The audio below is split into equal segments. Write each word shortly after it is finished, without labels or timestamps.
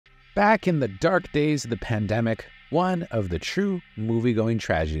Back in the dark days of the pandemic, one of the true movie-going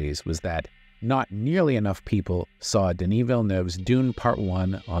tragedies was that not nearly enough people saw Denis Villeneuve's Dune Part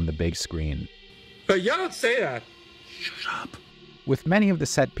 1 on the big screen. But you don't say that. Shut up. With many of the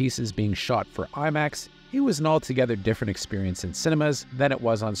set pieces being shot for IMAX, it was an altogether different experience in cinemas than it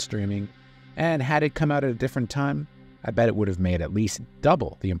was on streaming, and had it come out at a different time, I bet it would have made at least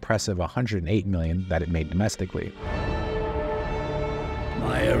double the impressive $108 million that it made domestically.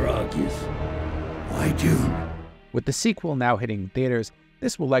 My Arakkis. Why Dune? With the sequel now hitting theaters,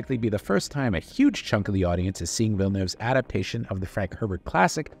 this will likely be the first time a huge chunk of the audience is seeing Villeneuve's adaptation of the Frank Herbert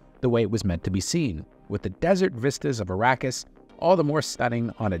classic the way it was meant to be seen, with the desert vistas of Arakkis all the more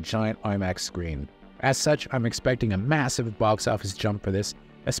stunning on a giant IMAX screen. As such, I'm expecting a massive box office jump for this,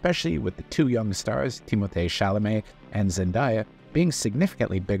 especially with the two young stars, Timothee Chalamet and Zendaya, being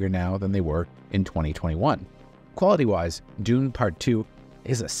significantly bigger now than they were in 2021. Quality-wise, Dune Part 2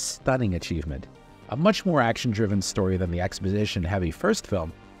 is a stunning achievement. A much more action-driven story than the exposition-heavy first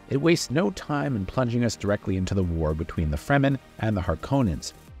film, it wastes no time in plunging us directly into the war between the Fremen and the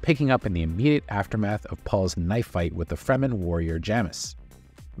Harkonnens, picking up in the immediate aftermath of Paul's knife fight with the Fremen warrior Jamis.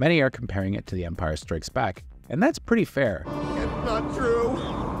 Many are comparing it to The Empire Strikes Back, and that's pretty fair. It's not true.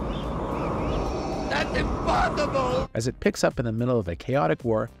 That's impossible! As it picks up in the middle of a chaotic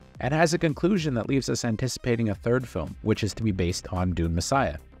war and has a conclusion that leaves us anticipating a third film, which is to be based on Dune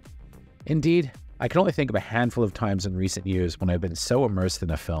Messiah. Indeed, I can only think of a handful of times in recent years when I've been so immersed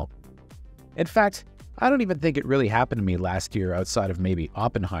in a film. In fact, I don't even think it really happened to me last year outside of maybe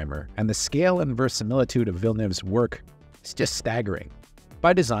Oppenheimer, and the scale and verisimilitude of Villeneuve's work is just staggering.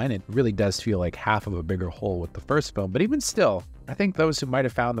 By design, it really does feel like half of a bigger whole with the first film, but even still, I think those who might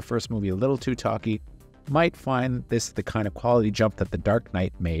have found the first movie a little too talky might find this the kind of quality jump that The Dark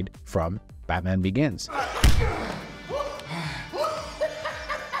Knight made from Batman Begins.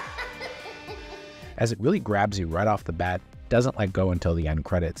 As it really grabs you right off the bat, doesn't let go until the end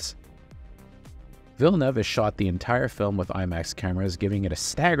credits. Villeneuve has shot the entire film with IMAX cameras, giving it a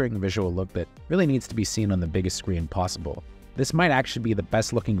staggering visual look that really needs to be seen on the biggest screen possible. This might actually be the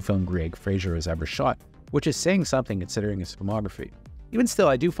best looking film Greig Fraser has ever shot, which is saying something considering his filmography. Even still,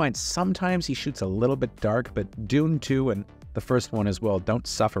 I do find sometimes he shoots a little bit dark, but Dune 2 and the first one as well don't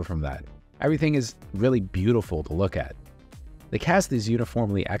suffer from that. Everything is really beautiful to look at. The cast is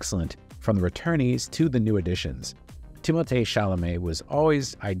uniformly excellent, from the returnees to the new additions. Timothée Chalamet was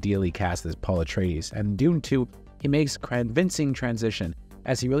always ideally cast as Paul Atreides, and in Dune 2, he makes a convincing transition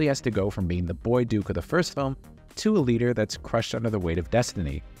as he really has to go from being the boy duke of the first film to a leader that's crushed under the weight of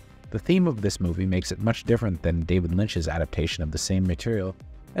destiny. The theme of this movie makes it much different than David Lynch's adaptation of the same material,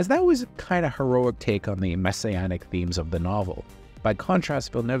 as that was a kind of heroic take on the messianic themes of the novel. By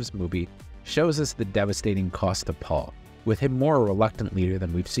contrast, Villeneuve's movie shows us the devastating cost of Paul, with him more a reluctant leader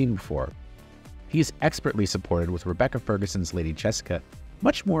than we've seen before. He's expertly supported with Rebecca Ferguson's Lady Jessica,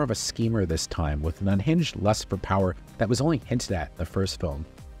 much more of a schemer this time, with an unhinged lust for power that was only hinted at in the first film,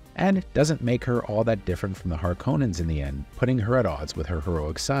 and doesn't make her all that different from the Harkonnens in the end, putting her at odds with her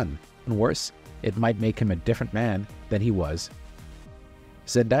heroic son. And worse, it might make him a different man than he was.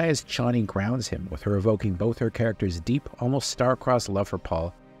 Zendaya's Chani grounds him, with her evoking both her character's deep, almost star-crossed love for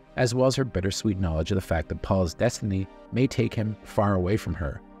Paul, as well as her bittersweet knowledge of the fact that Paul's destiny may take him far away from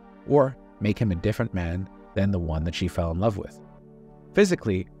her, or make him a different man than the one that she fell in love with.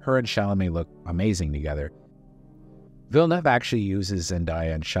 Physically, her and Chalamet look amazing together. Villeneuve actually uses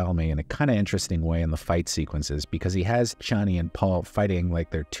Zendaya and Chalamet in a kind of interesting way in the fight sequences, because he has Chani and Paul fighting like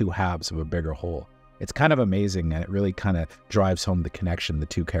they're two halves of a bigger whole. It's kind of amazing, and it really kind of drives home the connection the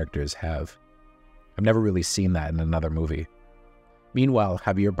two characters have. I've never really seen that in another movie. Meanwhile,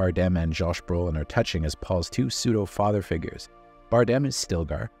 Javier Bardem and Josh Brolin are touching as Paul's two pseudo-father figures. Bardem is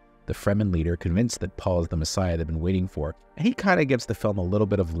Stilgar, the Fremen leader convinced that Paul is the Messiah they've been waiting for, and he kind of gives the film a little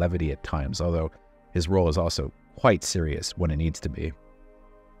bit of levity at times, although his role is also quite serious when it needs to be.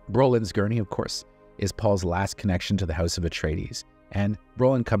 Brolin's Gurney, of course, is Paul's last connection to the House of Atreides, and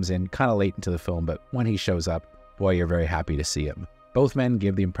Brolin comes in kind of late into the film, but when he shows up, boy, you're very happy to see him. Both men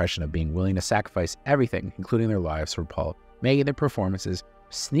give the impression of being willing to sacrifice everything, including their lives, for Paul, making their performances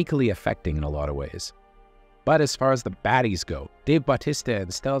sneakily affecting in a lot of ways. But as far as the baddies go, Dave Bautista and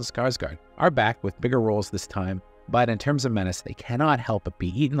Stellan Skarsgård are back with bigger roles this time, but in terms of menace, they cannot help but be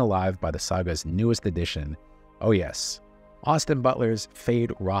eaten alive by the saga's newest addition. Oh yes, Austin Butler's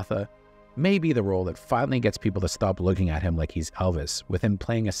Fade Rotha may be the role that finally gets people to stop looking at him like he's Elvis, with him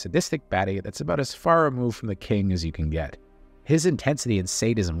playing a sadistic baddie that's about as far removed from the king as you can get. His intensity and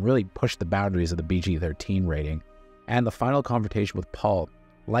sadism really push the boundaries of the PG-13 rating, and the final confrontation with Paul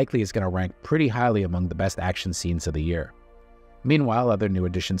likely is going to rank pretty highly among the best action scenes of the year. Meanwhile, other new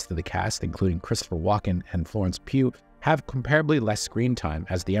additions to the cast, including Christopher Walken and Florence Pugh, have comparably less screen time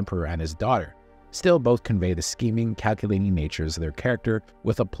as the Emperor and his daughter. Still, both convey the scheming, calculating natures of their character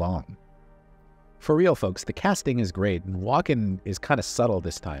with aplomb. For real, folks, the casting is great, and Walken is kind of subtle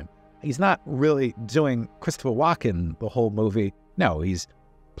this time. He's not really doing Christopher Walken the whole movie. No, he's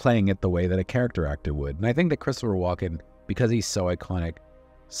playing it the way that a character actor would. And I think that Christopher Walken, because he's so iconic,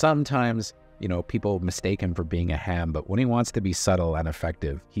 sometimes, people mistake him for being a ham, but when he wants to be subtle and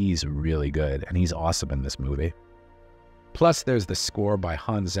effective, he's really good, and he's awesome in this movie. Plus, there's the score by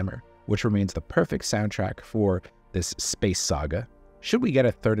Hans Zimmer, which remains the perfect soundtrack for this space saga. Should we get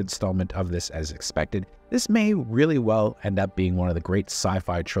a third installment of this as expected, this may really well end up being one of the great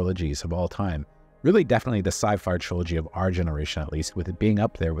sci-fi trilogies of all time. Really definitely the sci-fi trilogy of our generation, at least, with it being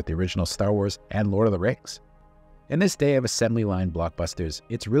up there with the original Star Wars and Lord of the Rings. In this day of assembly line blockbusters,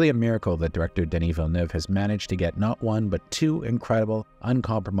 it's really a miracle that director Denis Villeneuve has managed to get not one but two incredible,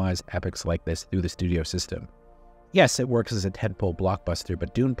 uncompromised epics like this through the studio system. Yes, it works as a tentpole blockbuster,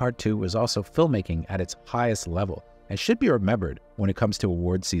 but Dune Part 2 was also filmmaking at its highest level, and should be remembered when it comes to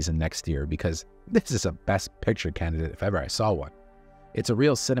award season next year, because this is a Best Picture candidate if ever I saw one. It's a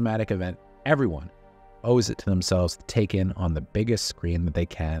real cinematic event. Everyone owes it to themselves to take in on the biggest screen that they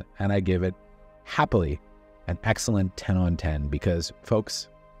can, and I give it, happily, an excellent 10 on 10, because, folks,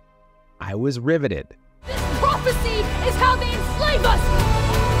 I was riveted. This prophecy is how they enslave us!